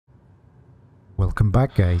Welcome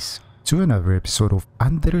back, guys, to another episode of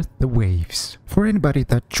Under the Waves. For anybody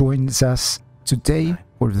that joins us today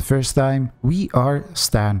for the first time, we are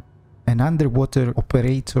Stan, an underwater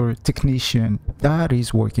operator technician that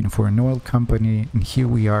is working for an oil company, and here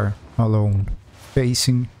we are alone,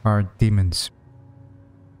 facing our demons.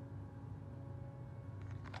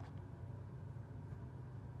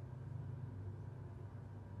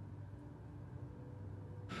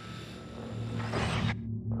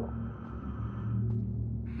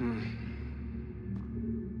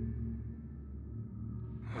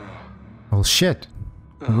 Well, shit.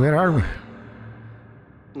 Where are we?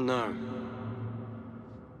 No.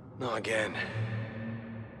 Not again.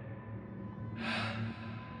 I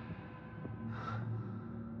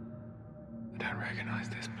don't recognize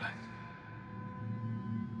this place.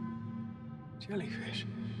 Jellyfish.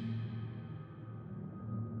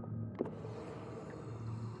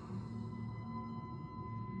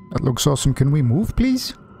 That looks awesome. Can we move,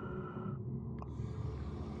 please?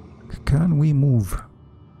 Can we move?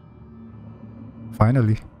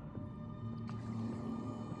 Finally.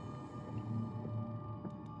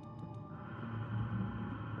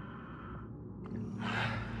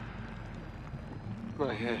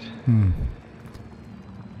 My head.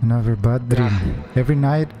 Another bad dream. Every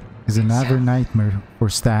night is another nightmare for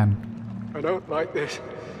Stan. I don't like this.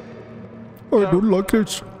 I don't like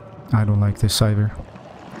this. I don't like this either.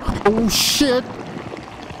 Oh shit!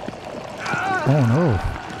 Oh no.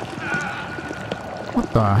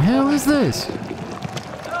 What the hell is this?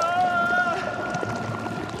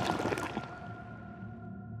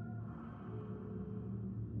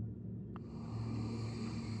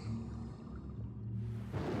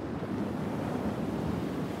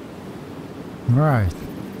 Right.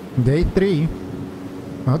 Day 3.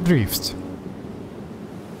 Adrift.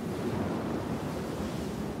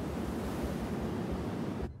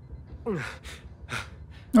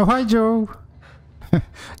 Oh, hi, Joe.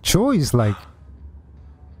 Joe is like...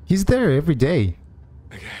 He's there every day.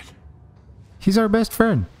 Again. He's our best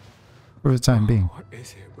friend. For the time being. What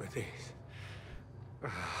is it with these?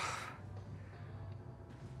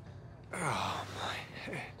 Oh, my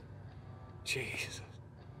head. Jesus.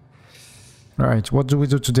 Right, what do we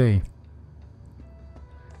do today?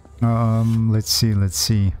 Let's see. Is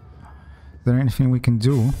there anything we can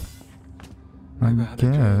do? I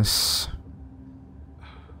guess...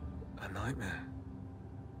 A nightmare.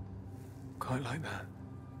 Quite like that.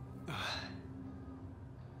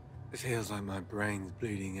 It feels like my brain's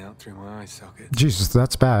bleeding out through my eye socket. Jesus,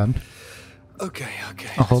 that's bad. Okay.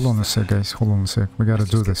 Oh, hold on a sec, guys. Hold on a sec. We gotta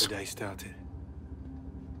do this. Get the day started.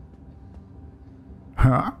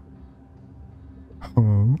 Huh?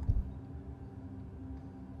 Oh.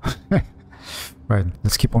 Right,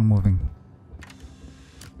 let's keep on moving.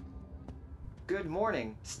 Good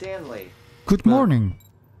morning, Stanley. Good morning.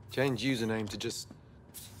 Change username to just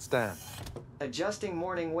Stan. Adjusting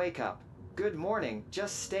morning wake up. Good morning,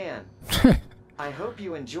 just Stan. I hope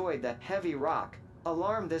you enjoyed that heavy rock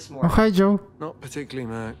alarm this Oh, morning. hi, Joe. Not particularly,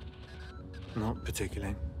 Mac. Not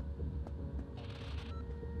particularly.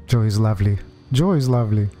 Joe is lovely. Joe is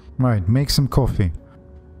lovely. Right, make some coffee.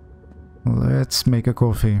 Let's make a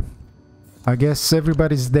coffee. I guess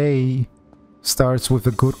everybody's day starts with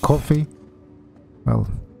a good coffee. Well,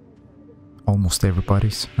 almost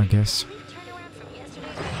everybody's, I guess.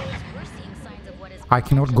 I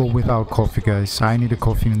cannot go without coffee, guys. I need a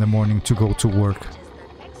coffee in the morning to go to work.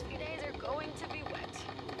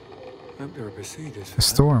 Hope there are procedures for A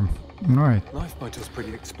storm. Right. that. Life might just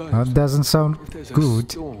pretty exposed. That doesn't sound If there's a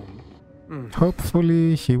good. storm,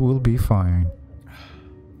 Hopefully he will be fine.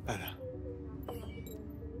 better.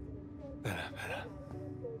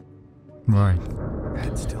 Right.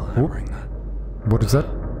 Head's still hammering that. What is that?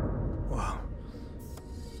 Wow.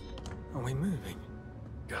 Are we moving?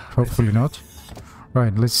 God, Hopefully not.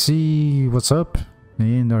 Right, let's see what's up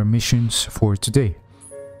in our missions for today.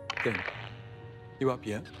 Ben, you up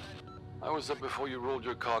yet? I was up before you rolled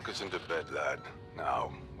your carcass into bed, lad.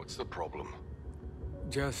 Now, what's the problem?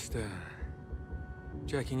 Just,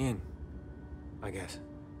 checking in, I guess.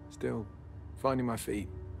 Still finding my feet.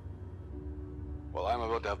 Well, I'm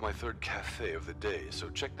about to have my third cafe of the day, so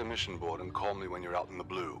check the mission board and call me when you're out in the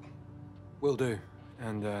blue. Will do.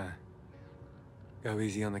 And, go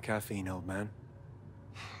easy on the caffeine, old man.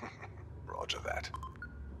 Roger that.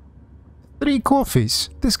 3 coffees.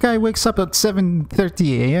 This guy wakes up at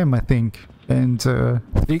 7:30 a.m. I think. And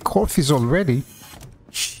 3 coffees already.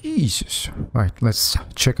 Jesus. Right, let's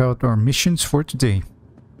check out our missions for today.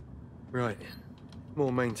 Right.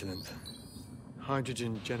 More maintenance.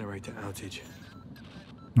 Hydrogen generator outage.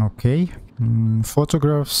 Okay.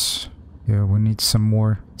 Photographs. Yeah, we need some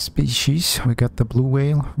more species. We got the blue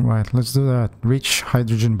whale. Right, let's do that. Reach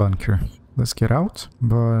hydrogen bunker. Let's get out.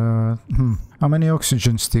 But, how many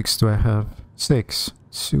oxygen sticks do I have? 6.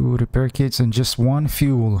 2 repair kits and just 1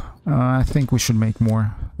 fuel. I think we should make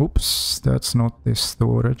more. Oops, that's not the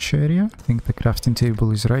storage area. I think the crafting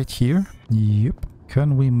table is right here. Yep.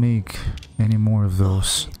 Can we make any more of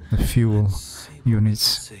those? The fuel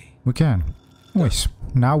units. We can. Nice.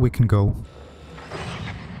 Now we can go.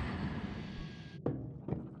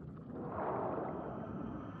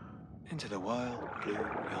 Into the wild blue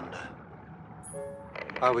yonder.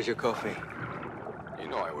 How was your coffee? You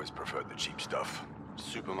know I always preferred the cheap stuff.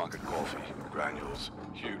 Supermarket coffee, granules,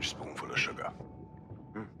 huge spoonful of sugar.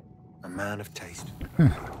 A man of taste.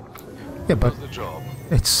 Yeah, but How's the job?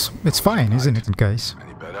 it's fine, isn't it, guys?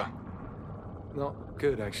 Any better? Not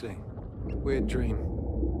good, actually. Weird dream.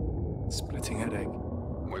 Splitting headache.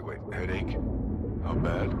 Wait, headache? How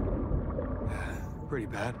bad? Pretty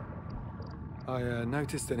bad. I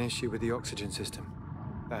noticed an issue with the oxygen system.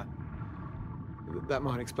 That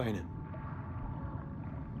might explain it.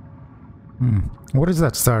 What is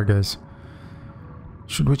that star, guys?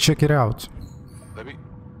 Should we check it out? Let me...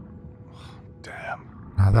 Damn.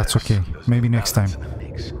 Ah, that's okay. There's Maybe no next time. balance in the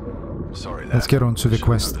mix. Sorry, Let's lad. get on to the Should've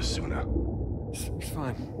quest. known this sooner. It's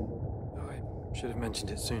fine. I should have mentioned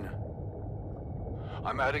it sooner.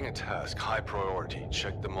 I'm adding a task, high priority.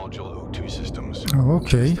 Check the module O2 systems. Oh,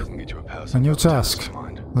 okay. This doesn't get you a pass. A new until task. it's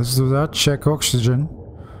mined. Let's do that. Check oxygen.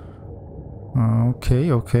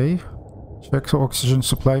 Okay. Check oxygen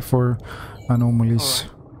supply for anomalies.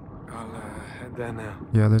 Alright. I'll head there now.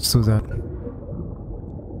 Yeah, let's do that.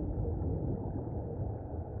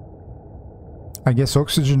 I guess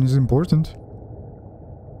oxygen is important.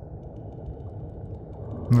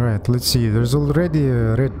 Right, let's see. There's already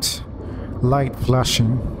a red light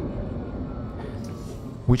flashing,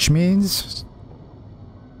 which means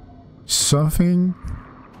something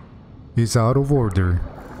is out of order.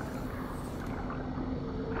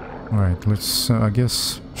 Right, let's, I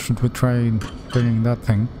guess, should we try turning that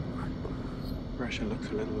thing? Pressure looks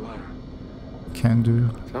a little low. Can do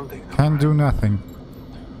nothing.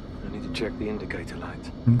 I need to check the indicator lights.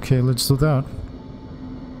 Okay, let's do that.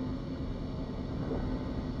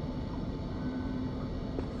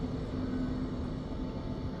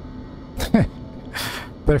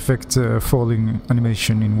 Perfect falling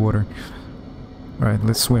animation in water. Right,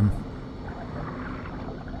 let's swim.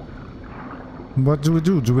 What do we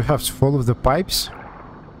do? Do we have to follow the pipes?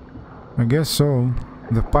 I guess so.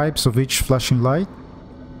 The pipes of each flashing light.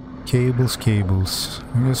 Cables.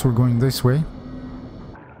 I guess we're going this way.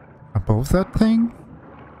 Above that thing?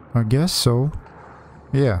 I guess so.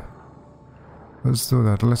 Yeah. Let's do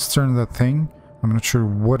that. Let's turn that thing. I'm not sure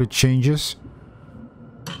what it changes.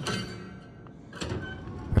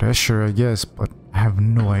 Pressure, I guess, but I have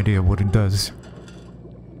no idea what it does.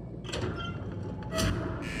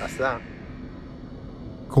 That's that.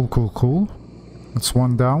 Cool. That's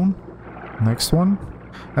one down. Next one.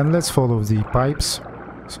 And let's follow the pipes.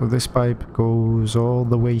 So this pipe goes all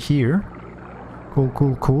the way here.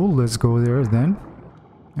 Cool. Let's go there then.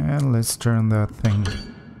 And let's turn that thing.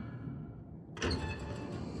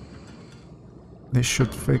 This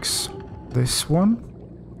should fix this one.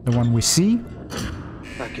 The one we see.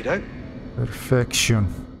 Back it out. Perfection.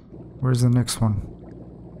 Where's the next one?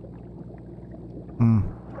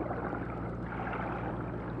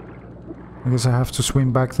 I guess I have to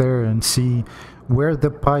swim back there and see where the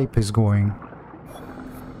pipe is going.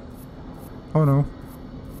 Oh no.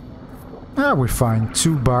 Ah, we're fine.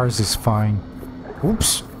 2 bars is fine.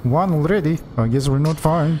 Oops, 1 already. I guess we're not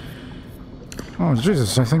fine. Oh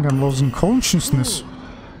Jesus, I think I'm losing consciousness.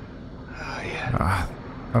 Ah,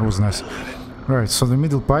 that was nice. Right, so the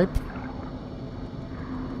middle pipe.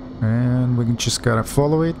 And we just gotta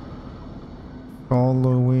follow it.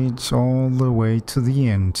 Follow it all the way to the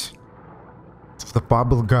end. To the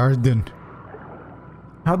bubble garden.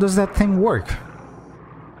 How does that thing work?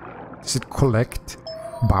 Does it collect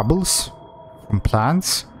bubbles from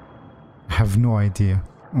plants? I have no idea.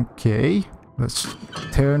 Okay, let's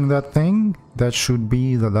turn that thing. That should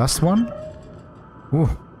be the last one. Ooh,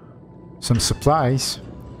 some supplies.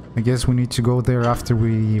 I guess we need to go there after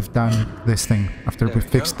we've done this thing. After There we we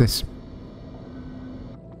fixed go. this.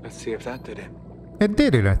 Let's see if that did it. It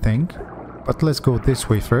did it, I think. But let's go this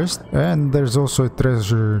way first. And there's also a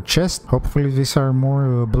treasure chest. Hopefully these are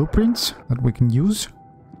more blueprints that we can use.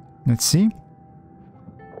 Let's see.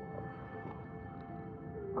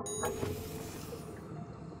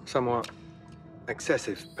 Somewhat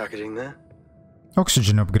excessive packaging there.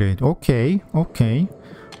 Oxygen upgrade. Okay, okay.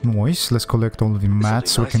 Nice. Let's collect all the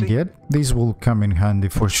mats we can get. These will come in handy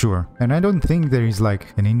for sure. And I don't think there is like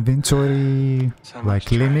an inventory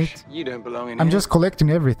limit. You don't belong in I'm here. just collecting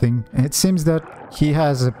everything. It seems that he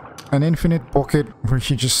has an infinite pocket where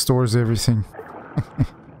he just stores everything.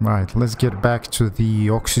 Right, let's get back to the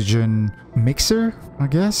oxygen mixer, I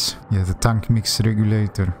guess. Yeah, the tank mix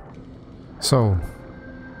regulator. So,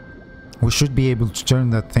 we should be able to turn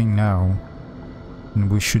that thing now. And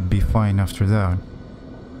we should be fine after that.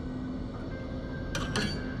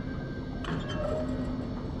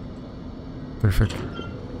 Perfect.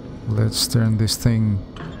 Let's turn this thing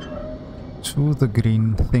to the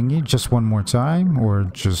green thingy just one more time, or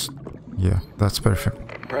just... yeah, that's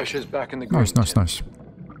perfect. Pressure's back in the green. Nice, nice, nice.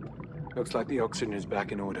 Looks like the oxygen is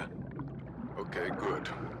back in order. Okay, good.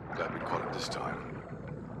 Glad we caught it this time.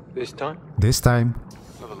 This time? This time.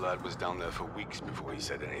 Another lad was down there for weeks before he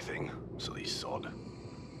said anything, silly sod.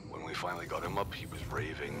 When we finally got him up, he was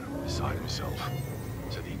raving, beside himself.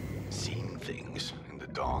 Said he'd seen things in the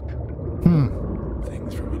dark.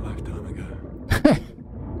 Things from a lifetime ago.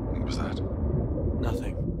 What was that?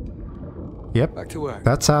 Nothing. Yep, Back to work.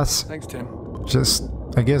 that's us. Thanks, Tim. Just,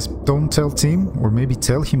 I guess, don't tell Tim, or maybe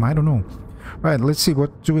tell him, I don't know. Right, let's see,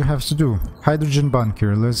 what do we have to do? Hydrogen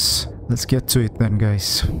bunker, let's get to it then,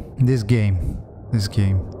 guys. This game.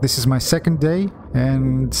 This is my second day,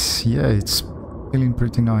 and yeah, it's feeling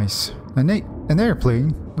pretty nice. An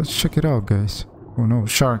airplane, let's check it out, guys. Oh no,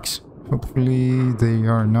 sharks. Hopefully they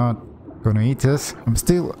are not gonna eat us.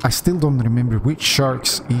 I still don't remember which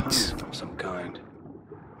sharks eat Of some kind.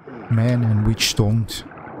 men and which don't.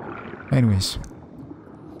 Anyways,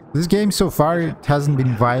 this game so far, it hasn't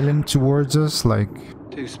been violent towards us, like,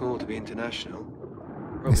 Too small to be international.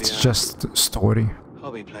 Probably it's just a story.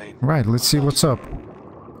 hobby plane. Right, let's see what's up.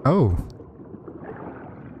 Oh.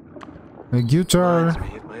 A guitar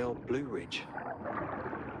Reminds me of my old Blue Ridge.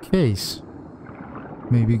 case.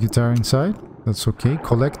 Maybe guitar inside? That's okay.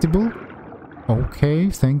 Collectible? Okay,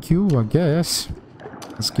 thank you, I guess.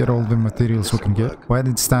 Let's get all the materials we can get. Why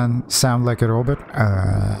did Stan sound like a robot?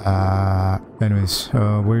 Anyways,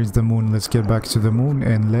 where is the moon? Let's get back to the moon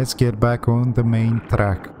and let's get back on the main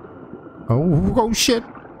track. Oh shit!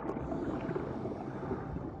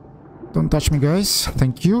 Don't touch me, guys.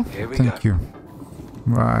 Thank you. Here we Thank go. you.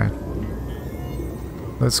 Right.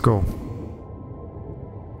 Let's go.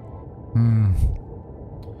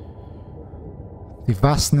 The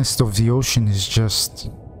vastness of the ocean is just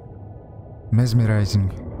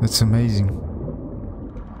mesmerizing. It's amazing.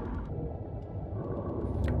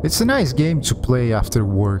 It's a nice game to play after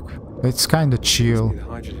work. It's kind of chill. The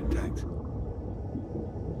hydrogen tanks.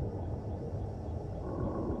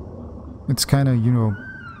 It's kind of, you know,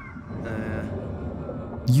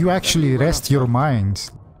 you actually rest your mind.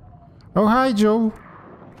 Oh, hi, Joe.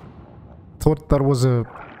 Thought that was a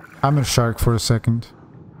hammer shark for a second.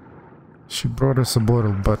 She brought us a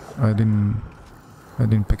bottle, but I didn't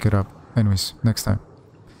pick it up. Anyways, next time.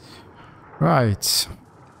 Right.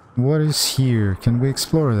 What is here? Can we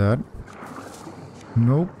explore that?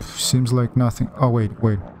 Nope. Seems like nothing. Oh, wait.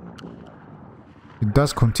 It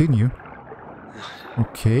does continue.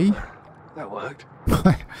 Okay. That worked.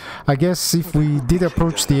 I guess if we did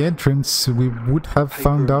approach the entrance, we would have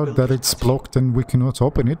found out that it's blocked and we cannot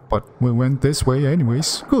open it, but we went this way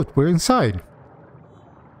anyways. Good, we're inside.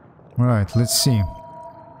 Right, let's see.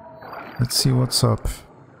 Let's see what's up.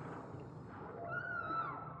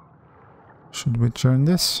 Should we turn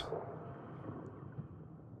this?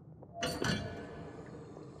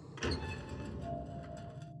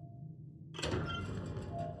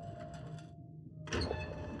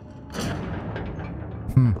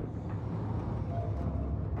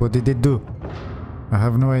 What did it do? I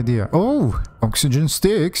have no idea. Oh! Oxygen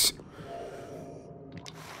sticks!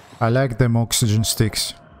 I like them oxygen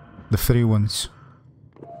sticks. The free ones.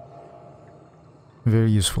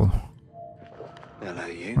 Very useful. Hello,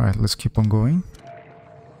 you. Right, let's keep on going.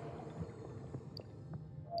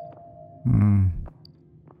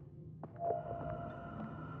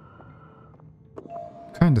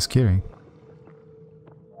 Kinda scary.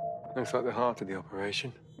 Looks like the heart of the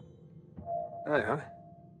operation. Hey,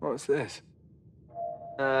 what's this?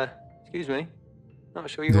 Excuse me. Not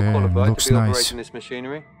sure you're Damn, qualified looks to be nice. operating this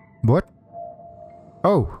machinery. What?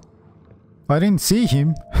 Oh! I didn't see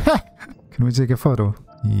him! Can we take a photo?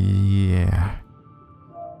 Yeah.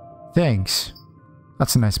 Thanks.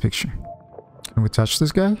 That's a nice picture. Can we touch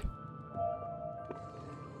this guy?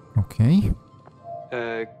 Okay.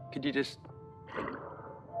 Could you just...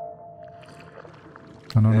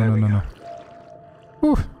 Oh, no, There no, we no, no, no.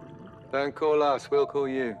 go. Whew. Don't call us, we'll call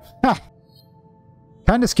you. Ha!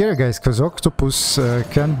 Kinda scary, guys, because octopus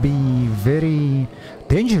can be very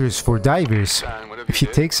dangerous for divers. And whatever If he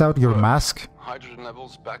you did, takes out your good. mask. Hydrogen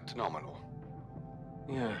levels back to nominal.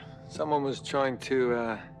 Yeah, someone was trying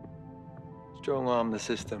to strong arm the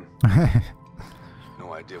system.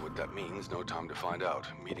 No idea what that means, no time to find out.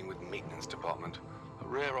 Meeting with maintenance department. A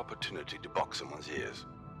rare opportunity to box someone's ears.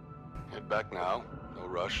 Head back now, no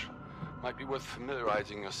rush. Might be worth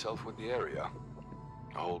familiarizing yourself with the area.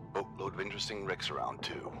 A whole boatload of interesting wrecks around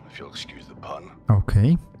too, if you'll excuse the pun.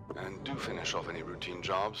 Okay. And do finish off any routine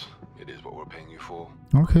jobs. It is what we're paying you for.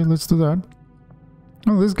 Okay, let's do that.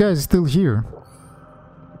 Oh, this guy is still here.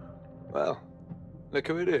 Well, look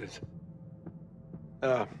who it is.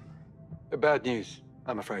 Bad news,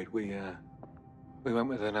 I'm afraid. We went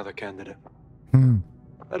with another candidate.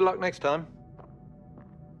 Better luck next time.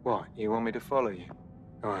 What, you want me to follow you?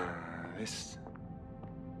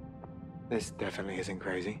 This definitely isn't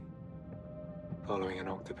crazy. Following an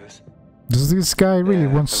octopus. Does this guy really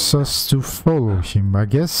Yeah, wants us to follow him? I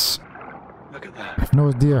guess. Look at I that. have no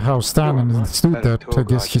idea how Stan understood Better that. I talk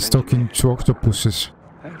guess like he's an talking engineer. to octopuses.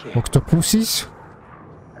 Thank you. Octopuses?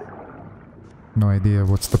 No idea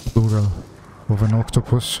what's the plural of an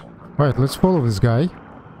octopus. Right, let's follow this guy.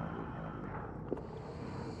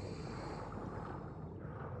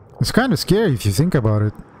 It's kind of scary if you think about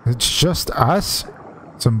it. It's just us,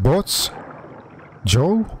 some bots,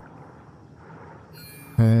 Joe,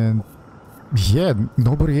 and yeah,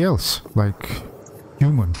 nobody else, like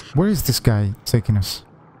human. Where is this guy taking us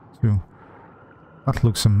to? That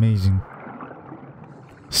looks amazing.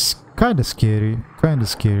 It's kind of scary,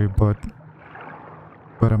 but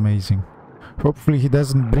amazing. Hopefully he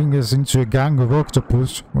doesn't bring us into a gang of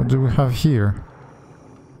octopus. What do we have here?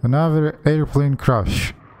 Another airplane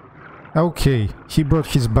crash. Okay, he brought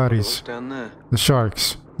his buddies. Down there. The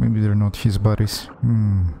sharks. Maybe they're not his buddies.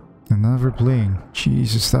 Another plane.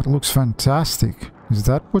 Jesus, that looks fantastic. Is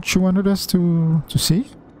that what you wanted us to see?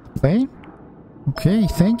 Plane? Okay,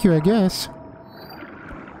 thank you, I guess.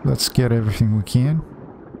 Let's get everything we can.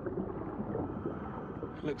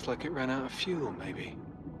 Looks like it ran out of fuel, maybe.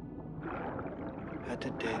 Had to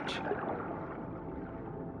ditch.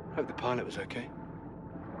 Hope the pilot was okay.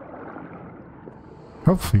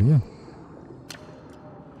 Hopefully, yeah.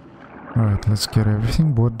 Alright, let's get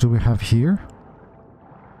everything. What do we have here?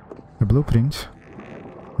 A blueprint?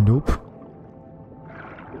 Nope.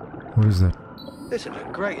 What is that? This would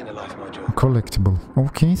look great in the life module. A collectible.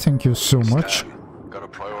 Okay, thank you so much. Stan, got a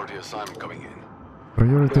priority assignment coming in.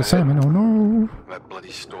 Priority assignment, oh no! That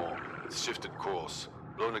bloody storm. It's shifted course.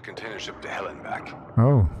 Blown a container ship to hell and back.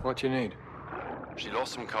 Oh, What you need? She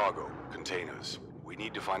lost some cargo, containers. We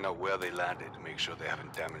need to find out where they landed, make sure they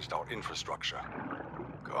haven't damaged our infrastructure.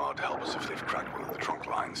 God help us if they've cracked one of the trunk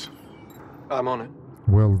lines. I'm on it.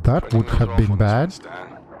 well, that would have been bad.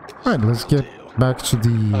 Right, let's get back to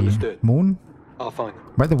the Understood. moon. I'll find them.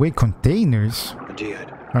 By the way, containers A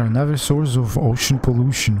jihad. are another source of ocean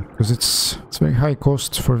pollution, because it's very high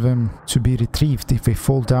cost for them to be retrieved if they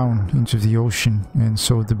fall down into the ocean, and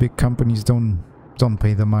so the big companies don't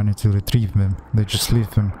pay the money to retrieve them. They just leave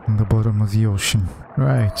them in the bottom of the ocean.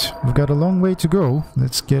 Right, we've got a long way to go.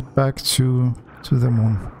 Let's get back to the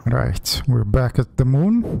moon. Right, we're back at the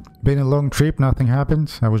moon. Been a long trip, nothing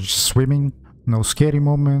happened. I was just swimming. No scary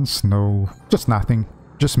moments, just nothing.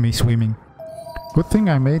 Just me swimming. Good thing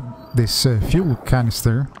I made this fuel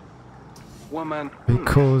canister, One man.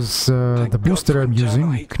 because the booster I'm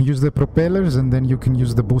using, you can use the propellers and then you can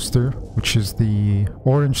use the booster, which is the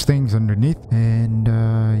orange things underneath, and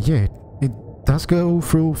yeah, it does go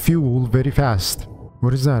through fuel very fast.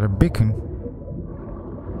 What is that, a beacon?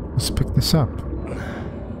 Let's pick this up.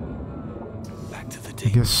 Back to the I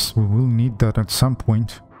deep. guess we will need that at some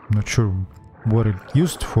point. I'm not sure what it's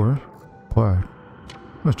used for, but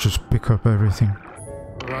let's just pick up everything.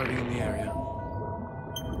 Arriving in the area.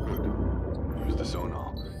 Good. Use the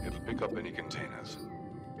sonar. It'll pick up any containers.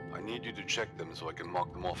 I need you to check them so I can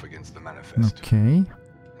mark them off against the manifest. Okay, And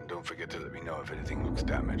don't forget to let me know if anything looks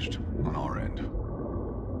damaged on our end.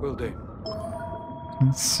 Will do.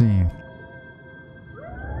 let's see.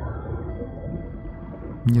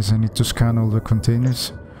 Yes, I need to scan all the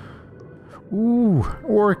containers. Ooh,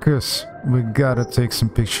 orcas! We gotta take some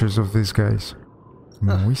pictures of these guys.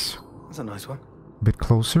 Nice. That's a nice one. Bit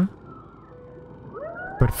closer.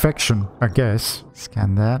 Perfection, I guess.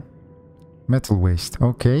 Scan that. Metal waste,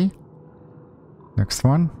 okay. Next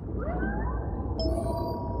one.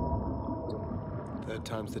 Third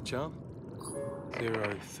time's the charm.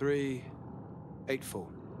 0384.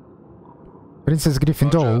 Princess Griffin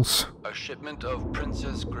Roger. dolls. A shipment of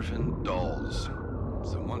Princess Griffin dolls.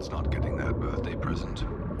 Someone's not getting that birthday present.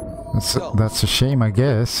 That's a shame, I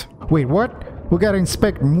guess. Wait, what? We gotta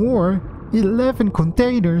inspect more? 11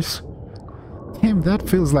 containers? Damn, that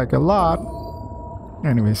feels like a lot.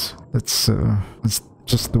 Anyways, let's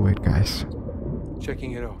just do it, guys.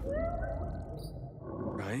 Checking it off.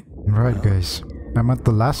 Right. Right, guys. I'm at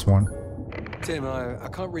the last one. Tim, I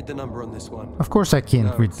can't read the number on this one. Of course I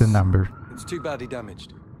can't read the number. It's too badly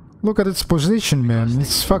damaged. Look at its position, man.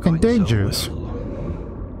 It's fucking dangerous.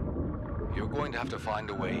 You're going to have to find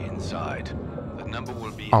a way inside. The number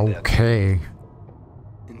will be Okay.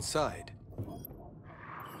 Inside?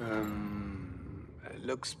 It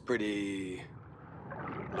looks pretty...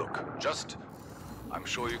 Look, I'm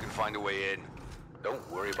sure you can find a way in. Don't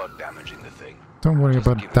worry about damaging the thing. Don't worry Just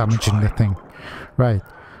about give it a damaging the try. thing. Right.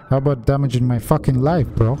 How about damaging my fucking life,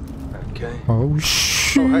 bro? Okay. Oh,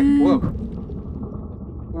 shit. Oh, hey, whoa.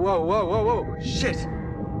 Whoa. Shit!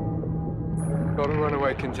 Got a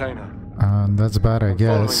runaway container. That's bad, I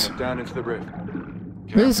guess. Following it down into the rift.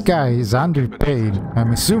 This guy is underpaid.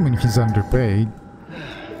 I'm assuming he's underpaid.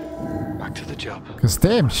 Back to the job. Because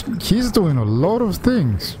damn, he's doing a lot of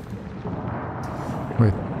things.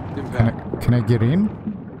 Wait, Impact. can I get in?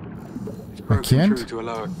 It's I broken can't? through to a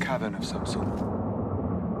lower cavern of some sort.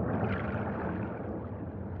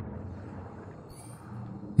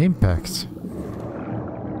 Impact.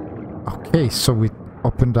 Okay, so we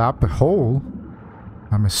opened up a hole.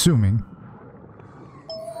 I'm assuming.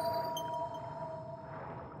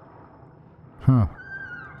 Huh.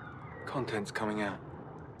 Contents coming out.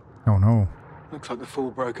 Oh no. Looks like the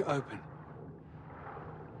fool broke it open.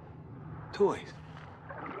 Toys.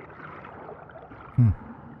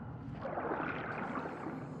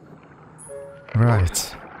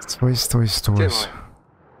 Right. Toys. Tim,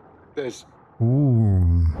 there's...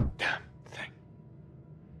 Ooh. Damn thing.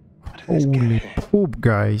 How did this get Holy here? poop,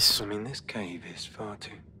 guys. I mean, this cave is far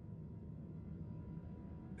too...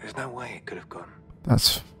 There's no way it could have gone.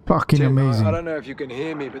 That's fucking Tim, amazing. I don't know if you can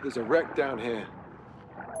hear me, but there's a wreck down here.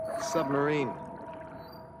 Submarine.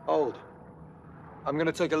 Old. I'm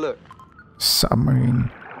gonna take a look. Submarine.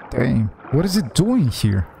 Damn. What is it doing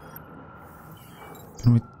here?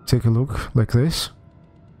 Can we take a look like this?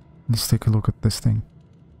 Let's take a look at this thing.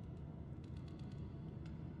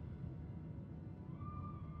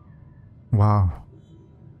 Wow.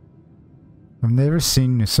 I've never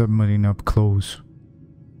seen a submarine up close.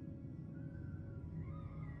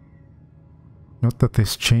 Not that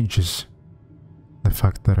this changes the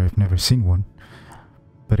fact that I've never seen one,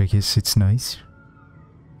 but I guess it's nice.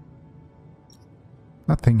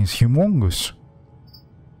 That thing is humongous.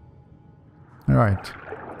 Alright,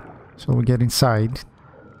 so we get inside.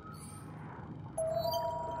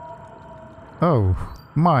 Oh,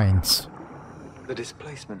 mines. The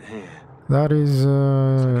displacement here. That is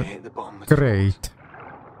Hit the bottom of the great.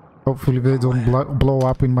 Hopefully they don't blow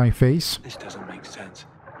up in my face. This doesn't make sense.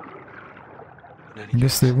 In any I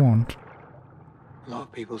guess case, they won't. a lot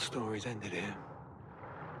of people's stories ended here.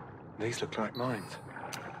 These look like mines.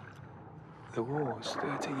 The war was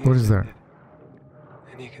 30 years. What is that? ended,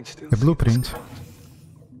 and you can still The see blueprint. spots.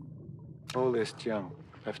 All this junk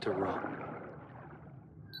left to rot.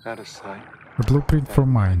 Out of sight. A blueprint for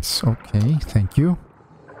mines. Okay, thank you.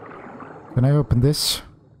 Can I open this?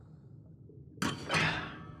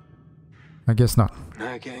 I guess not.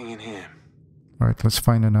 No getting in here. Alright, let's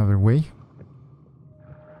find another way.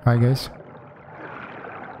 Hi guys.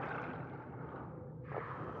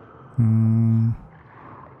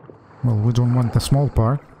 Well, we don't want the small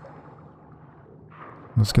part.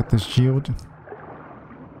 Let's get this geode.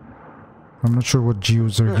 I'm not sure what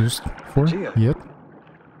geodes are used for Geo. yet.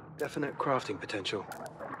 Definite crafting potential.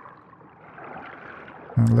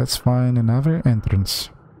 And let's find another entrance.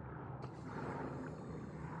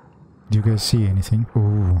 Do you guys see anything?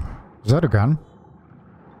 Ooh. Is that a gun?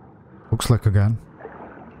 Looks like a gun.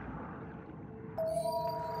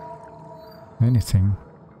 Anything?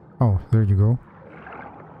 Oh, there you go.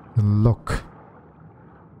 The lock.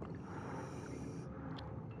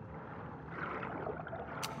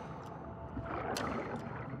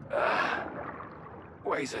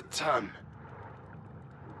 Weighs a ton.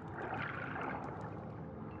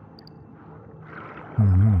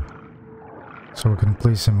 So we can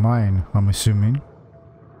place a mine, I'm assuming.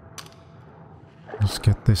 Let's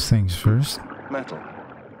get these things first. Metal.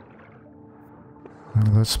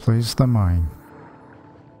 And let's place the mine.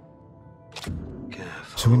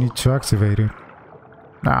 Careful. So we need to activate it.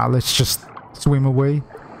 Nah, let's just swim away.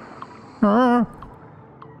 Ah.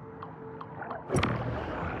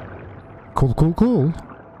 Cool.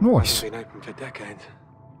 Nice. Been open for decades.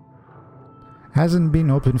 Hasn't been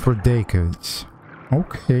open for decades.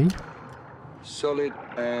 Okay. Solid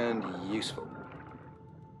and useful.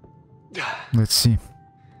 Let's see.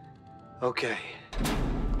 Okay.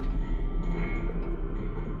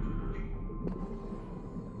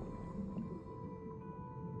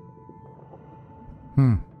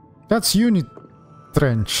 That's Unit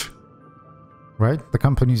Trench, right? The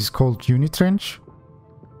company is called Unitrench.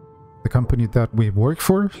 The company that we work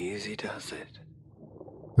for. Easy does it.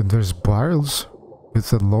 Then there's barrels with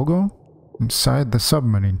the logo inside the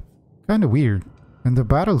submarine. Kinda weird. And the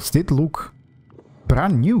barrels did look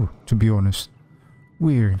brand new, to be honest.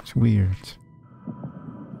 Weird, weird.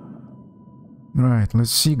 Right,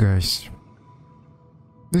 let's see, guys.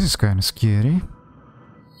 This is kinda scary.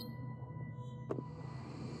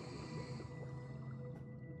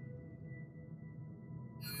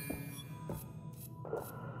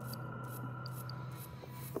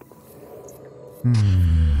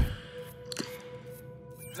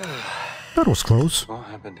 That was close. What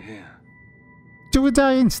happened here? Do we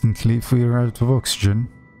die instantly if we're out of oxygen?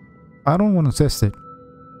 I don't want to test it.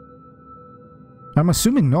 I'm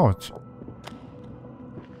assuming not.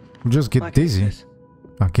 We'll just get dizzy,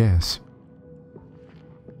 I guess.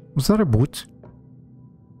 Was that a boot?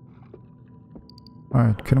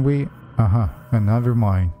 Alright, can we... and never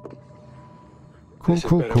mind. Cool,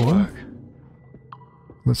 cool, cool.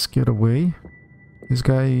 Let's get away. This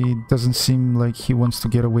guy doesn't seem like he wants to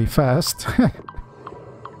get away fast.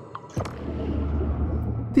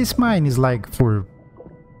 This mine is like for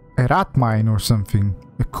a rat mine or something.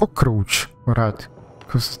 A cockroach rat.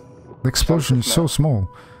 Because the explosion is so small.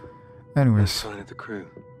 Anyways. No sign of the crew.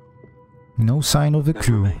 No sign of the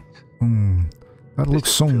crew. That looks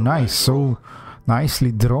so nice. So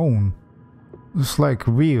nicely drawn. It's like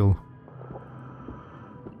real.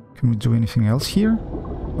 Can we do anything else here?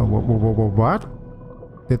 What?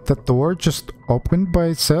 Did the door just open by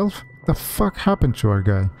itself? The fuck happened to our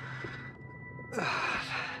guy?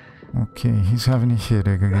 Okay, he's having a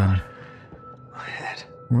headache again. My head.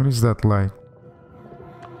 What is that light?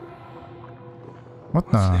 What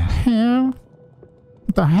the hell?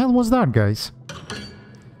 What the hell was that, guys?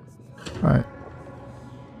 Right.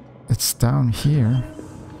 It's down here.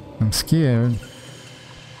 I'm scared.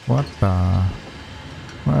 What the...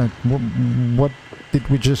 Right, what did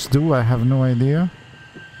we just do? I have no idea.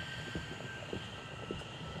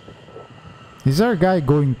 Is our guy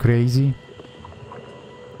going crazy?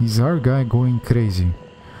 Is our guy going crazy?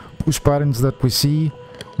 Push buttons that we see.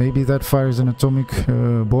 Maybe that fires an atomic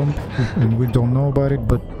bomb and we don't know about it,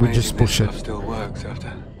 but we just push it. Still works after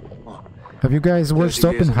what? Have you guys watched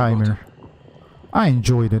Oppenheimer? I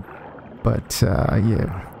enjoyed it, but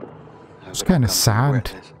yeah, it's kind of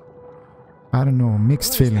sad. I don't know,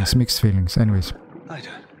 mixed feelings, mixed feelings. Anyways. I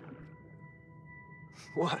don't.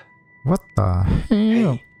 What? What the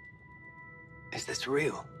hell? Hey, is this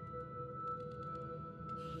real?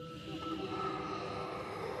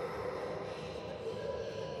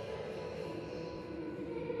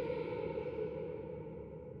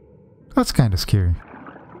 That's kind of scary.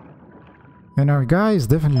 And our guy is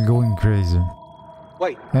definitely going crazy.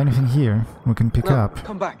 Wait. Anything here we can pick up?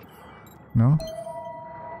 Come back. No?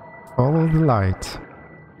 Follow the light.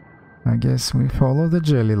 I guess we follow the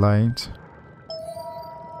jelly light.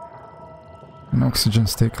 An oxygen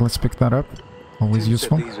stick, let's pick that up. Always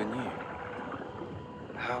useful. These are new.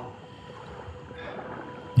 How?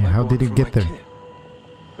 Yeah, how did it get there? Kit.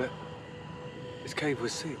 But this cave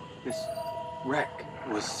was sealed. This wreck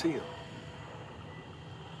was sealed.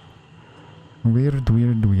 Weird,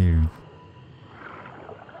 weird, weird.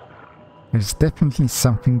 There's definitely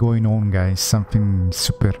something going on, guys. Something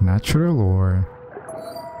supernatural or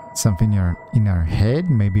something in our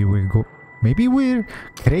head. Maybe we're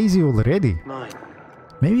crazy already. Mine.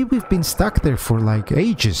 Maybe we've been stuck there for like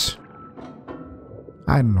ages.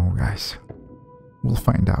 I don't know, guys. We'll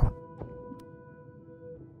find out.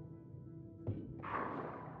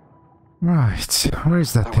 Right, where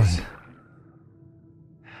is that thing?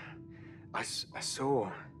 I saw.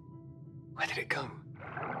 Where did it go?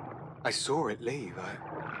 I saw it leave.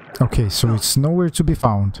 Okay, so it's nowhere to be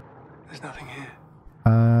found. There's nothing here.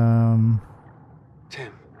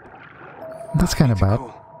 Tim. That's kind of bad.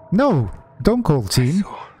 No, don't call Tim.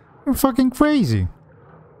 You're fucking crazy.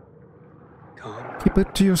 Calm. Keep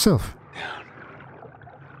it to yourself. Down.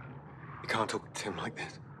 You can't talk to Tim like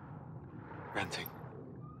this. Ranting.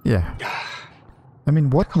 Yeah. I mean,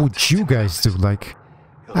 what would you guys do? Like,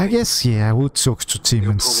 I guess, yeah, I would talk to Tim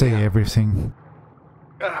and say everything.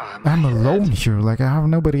 I'm alone here, like I have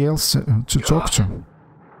nobody else to talk to.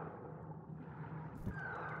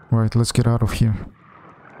 Right, let's get out of here.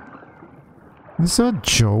 Is that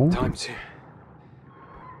Joe? Time to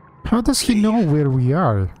How does he know where we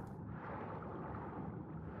are?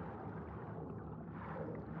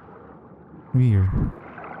 Weird.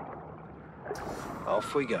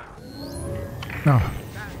 Off we go. Oh,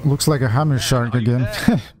 looks like a hammer shark again.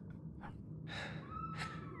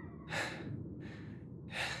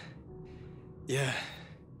 Yeah.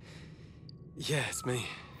 Yeah, it's me.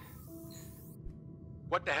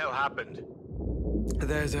 What the hell happened?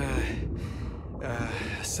 There's a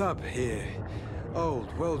sub here.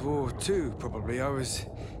 Old World War II, probably.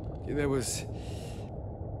 There was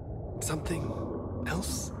something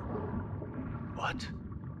else? What?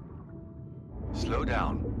 Slow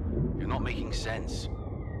down. You're not making sense.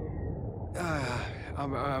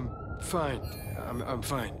 I'm fine. I'm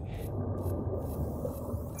fine.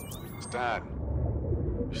 Stan,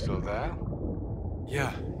 you still there?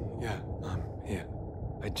 Yeah, I'm here.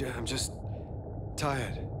 I'm just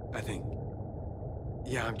tired, I think.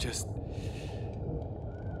 Yeah, I'm just...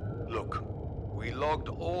 Look, we logged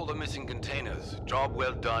all the missing containers. Job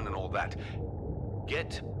well done and all that.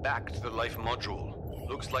 Get back to the life module.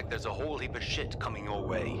 Looks like there's a whole heap of shit coming your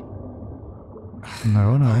way.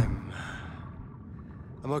 No, no.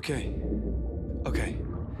 I'm okay. Okay.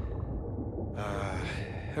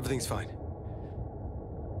 Everything's fine.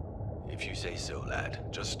 If you say so, lad.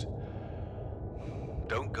 Just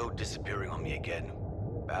don't go disappearing on me again.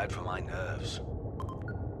 Bad for my nerves.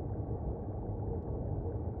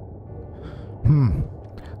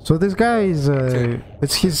 So this guy is,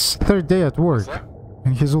 it's his third day at work.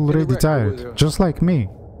 And he's already tired. Just like me.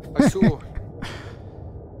 I saw...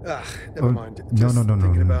 never mind. Just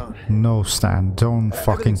thinking about... No, Stan. Don't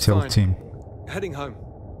fucking tell fine. Tim. Heading home.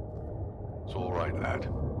 It's all right, lad.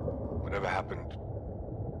 Whatever happened,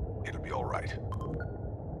 it'll be all right.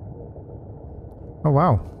 Oh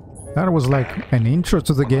wow. That was like an intro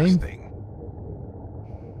to the One last game. thing.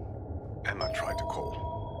 Emma tried to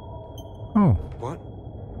call. Oh, What?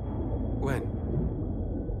 When?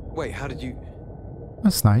 Wait, how did you...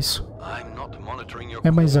 that's nice. I'm not monitoring your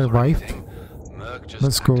Emma is calls our or wife. anything. Merc just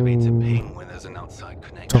Let's go activates a ping when there's an outside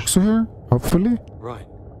connection. talk to her, hopefully. Right.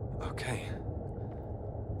 Okay.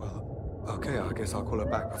 Well, okay, I guess I'll call her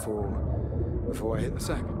back before I hit the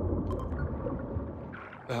sack.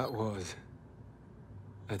 That was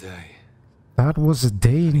a day. That was a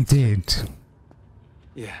day indeed.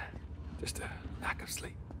 Yeah, just a lack of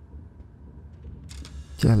sleep.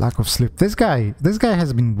 Yeah, lack of sleep. This guy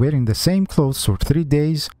has been wearing the same clothes for 3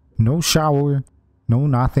 days. No shower, no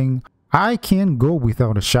nothing. I can't go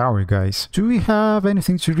without a shower, guys. Do we have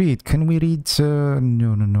anything to read? Can we read?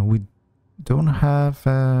 No. We don't have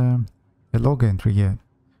a log entry yet.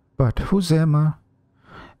 But who's Emma?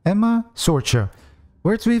 Emma Sorcha.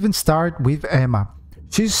 Where to even start with Emma?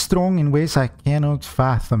 She's strong in ways I cannot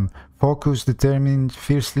fathom. Focused, determined,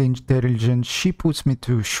 fiercely intelligent. She puts me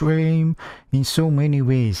to shame in so many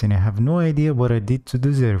ways, and I have no idea what I did to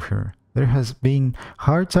deserve her. There has been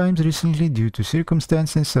hard times recently due to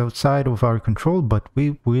circumstances outside of our control, but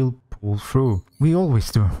we will pull through. We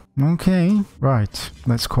always do. Okay, right.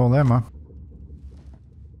 Let's call Emma.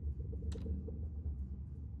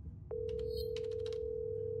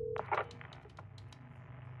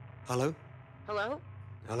 Hello? Hello?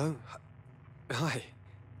 Hello? Hi.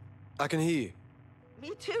 I can hear you.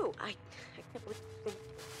 Me too. I can't believe...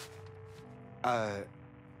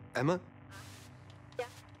 Emma? Yeah.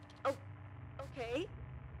 Oh, okay.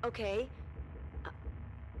 Okay.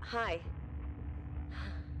 Hi.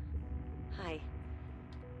 Hi.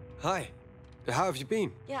 Hi. How have you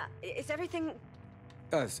been? Yeah, is everything...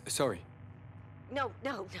 Sorry. No.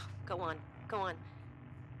 Go on.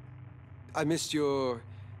 I missed your...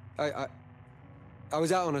 I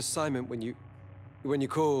was out on assignment when you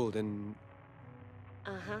called and...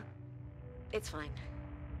 Uh-huh. It's fine.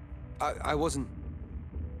 I wasn't...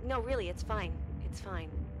 No, really, it's fine. It's fine.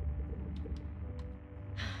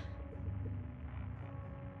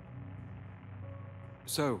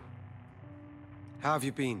 So, how have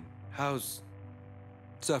you been? How's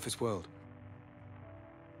Surface World?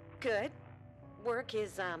 Good. Work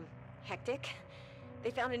is, hectic. They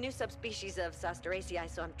found a new subspecies of Sasteracii,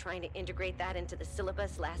 so I'm trying to integrate that into the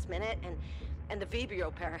syllabus last minute, and the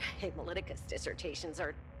Vibrio parahemolyticus dissertations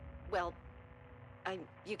are, well,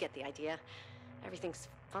 you get the idea. Everything's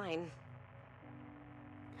fine.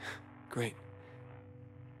 Great.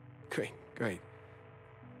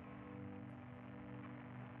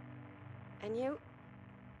 And you?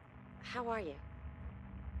 How are you?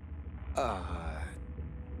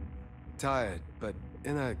 Tired, but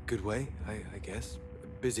in a good way, I guess.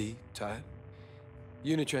 Busy, tired.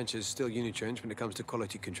 Unitrench is still Unitrench when it comes to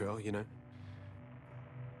quality control, you know?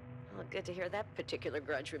 Well, good to hear that particular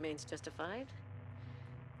grudge remains justified.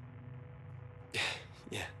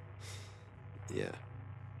 Yeah. Yeah.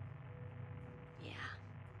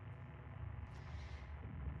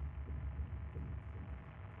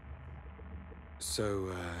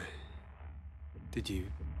 So, did you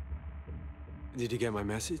get my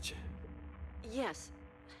message? Yes.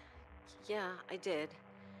 Yeah, I did.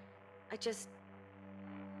 I just...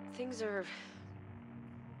 Things are...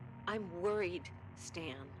 I'm worried,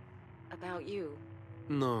 Stan, about you.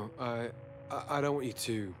 No, I don't want you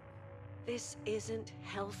to. This isn't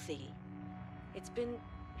healthy. It's been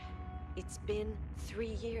 3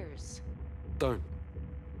 years. Don't.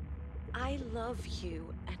 I love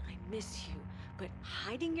you and I miss you, but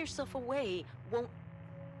hiding yourself away won't...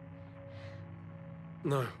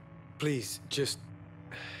 No, please, just...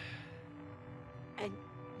 And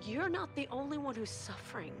you're not the only one who's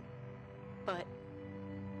suffering. But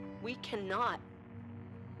we can't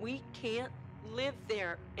live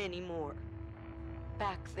there anymore.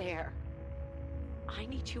 Back there. I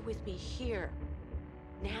need you with me here.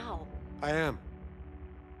 Now. I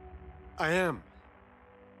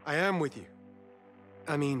am with you.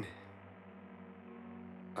 I mean,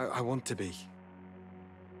 I want to be.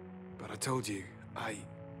 But I told you, I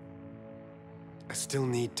still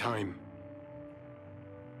need time.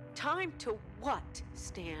 Time to what,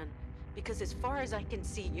 Stan? Because as far as I can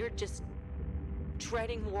see, you're just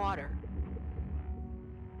treading water.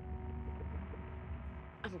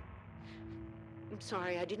 I'm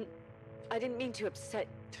sorry, I didn't mean to upset...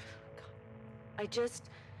 I just...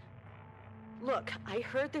 Look, I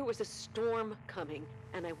heard there was a storm coming,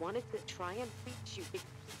 and I wanted to try and reach you because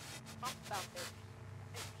you talked about this.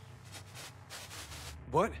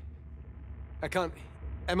 What? I can't...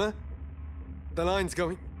 Emma? The line's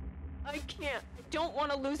going... I can't. I don't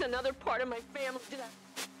want to lose another part of my family to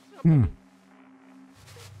that.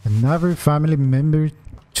 Another family member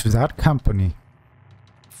to that company.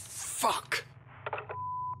 Fuck!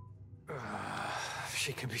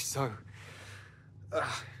 She can be so...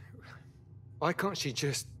 why can't she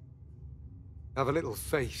just... have a little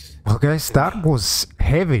faith? Well guys, that was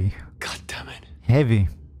heavy. God damn it. Heavy.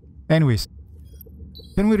 Anyways,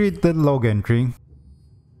 can we read the log entry?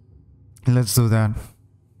 Let's do that.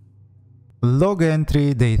 Log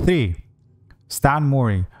entry day 3. Stan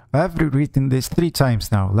Mori. I've rewritten this 3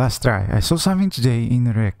 times now. Last try. I saw something today in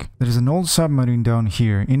a wreck. There's an old submarine down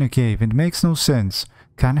here in a cave and it makes no sense.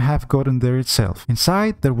 Can't have gotten there itself.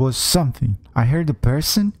 Inside there was something. I heard a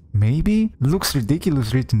person? Maybe? Looks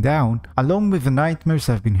ridiculous written down. Along with the nightmares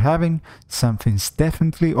I've been having, something's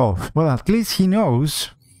definitely off. Well, at least he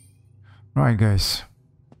knows. Right guys.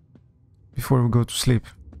 Before we go to sleep.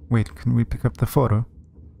 Wait, can we pick up the photo?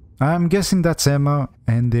 I'm guessing that's Emma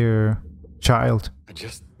and their child. I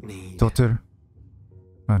just need... Daughter.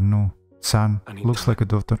 I don't know. Son. Looks like a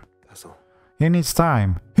daughter. That's all. He needs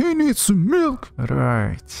time. He needs some milk.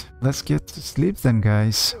 Right. Let's get to sleep then,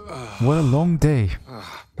 guys. What a long day.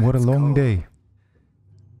 What a long day.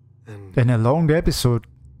 And a long episode.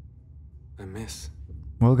 I miss.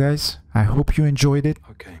 Well, guys, I hope you enjoyed it.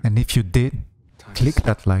 Okay. And if you did, click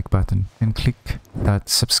that like button and click that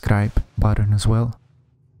subscribe button as well.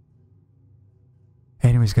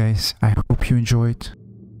 Anyways, guys, I hope you enjoyed.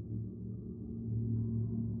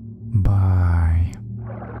 Bye.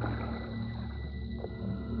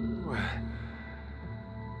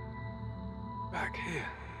 Back here.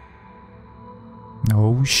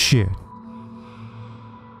 Oh shit.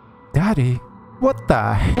 Daddy, what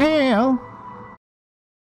the hell?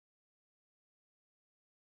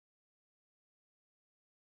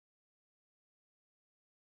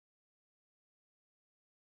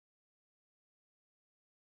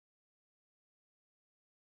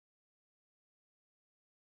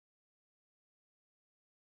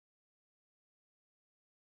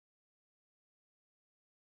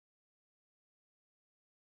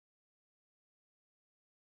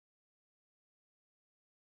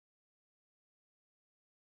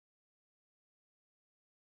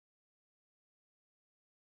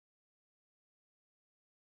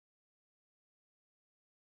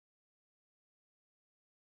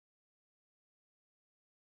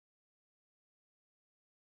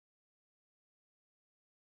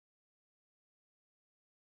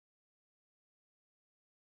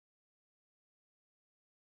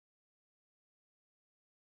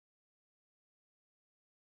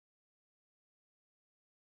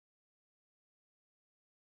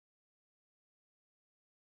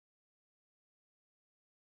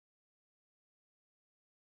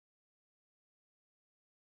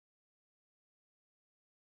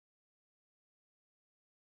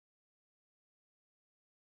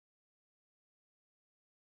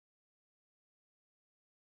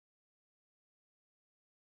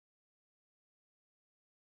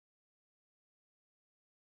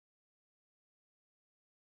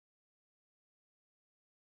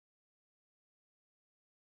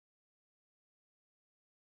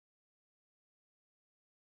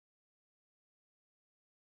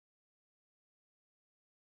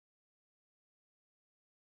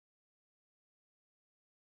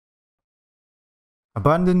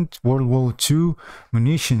 Abandoned World War II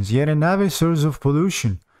munitions, yet another source of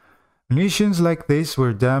pollution. Munitions like this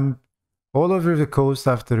were dumped all over the coast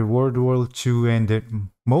after World War II ended.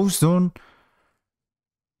 Most don't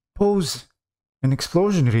pose an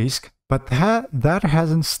explosion risk, but that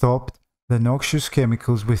hasn't stopped the noxious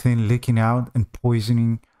chemicals within leaking out and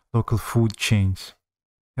poisoning local food chains.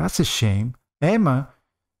 That's a shame. Emma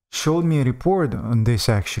showed me a report on this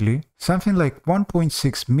actually. Something like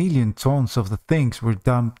 1.6 million tons of the things were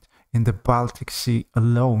dumped in the Baltic Sea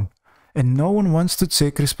alone, and no one wants to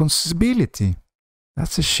take responsibility.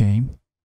 That's a shame.